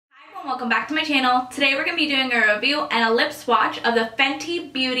Welcome back to my channel. Today we're going to be doing a review and a lip swatch of the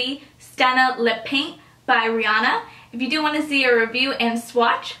Fenty Beauty Stunna Lip Paint by Rihanna. If you do want to see a review and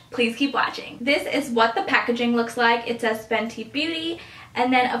swatch, please keep watching. This is what the packaging looks like. It says Fenty Beauty,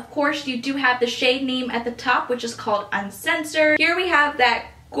 and then of course you do have the shade name at the top, which is called Uncensored. Here we have that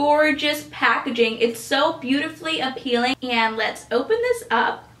gorgeous packaging. It's so beautifully appealing, and let's open this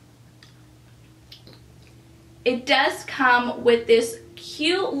up. It does come with this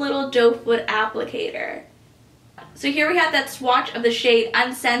cute little doe foot applicator. So here we have that swatch of the shade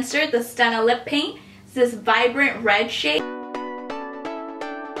Uncensored, the Stunna Lip Paint. It's this vibrant red shade.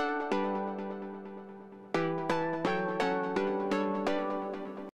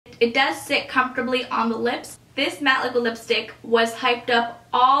 It does sit comfortably on the lips. This matte liquid lipstick was hyped up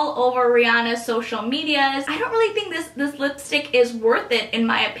all over Rihanna's social medias. I don't really think this lipstick is worth it, in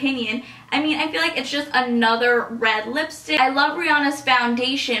my opinion. I mean, I feel like it's just another red lipstick. I love Rihanna's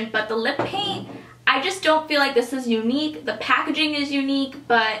foundation, but the lip paint, I just don't feel like this is unique. The packaging is unique,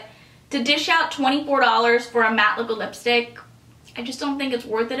 but to dish out $24 for a matte liquid lipstick, I just don't think it's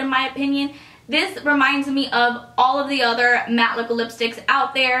worth it, in my opinion. This reminds me of all of the other matte liquid lipsticks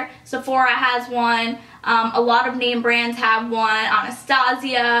out there. Sephora has one. A lot of name brands have one.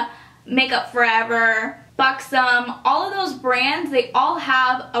 Anastasia, Makeup Forever, Buxom. All of those brands, they all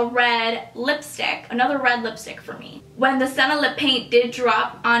have a red lipstick. Another red lipstick for me. When the Stunna Lip Paint did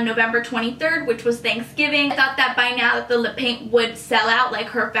drop on November 23rd, which was Thanksgiving, I thought that by now that the lip paint would sell out like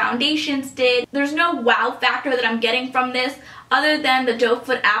her foundations did. There's no wow factor that I'm getting from this, other than the doe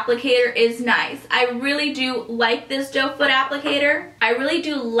foot applicator is nice. I really do like this doe foot applicator. I really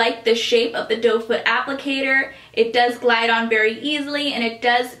do like the shape of the doe foot applicator. It does glide on very easily, and it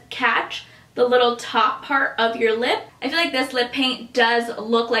does catch the little top part of your lip. I feel like this lip paint does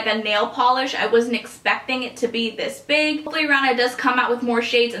look like a nail polish. I wasn't expecting it to be this big. Hopefully Rihanna does come out with more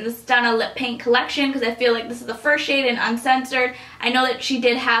shades in the Stunna Lip Paint collection, because I feel like this is the first shade in Uncensored. I know that she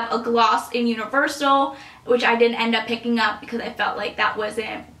did have a gloss in Universal, which I didn't end up picking up because I felt like that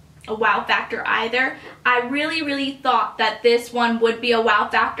wasn't a wow factor either. I really thought that this one would be a wow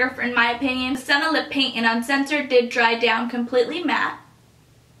factor, in my opinion. The Stunna Lip Paint in Uncensored did dry down completely matte.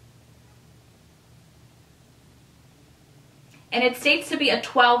 And it states to be a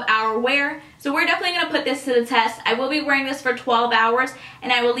 12-hour wear, so we're definitely going to put this to the test. I will be wearing this for 12 hours,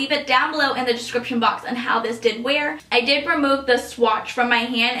 and I will leave it down below in the description box on how this did wear. I did remove the swatch from my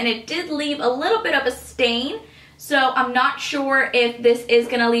hand, and it did leave a little bit of a stain, so I'm not sure if this is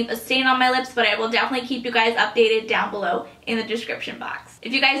going to leave a stain on my lips, but I will definitely keep you guys updated down below in the description box.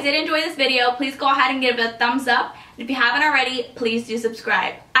 If you guys did enjoy this video, please go ahead and give it a thumbs up. And if you haven't already, please do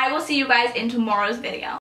subscribe. I will see you guys in tomorrow's video.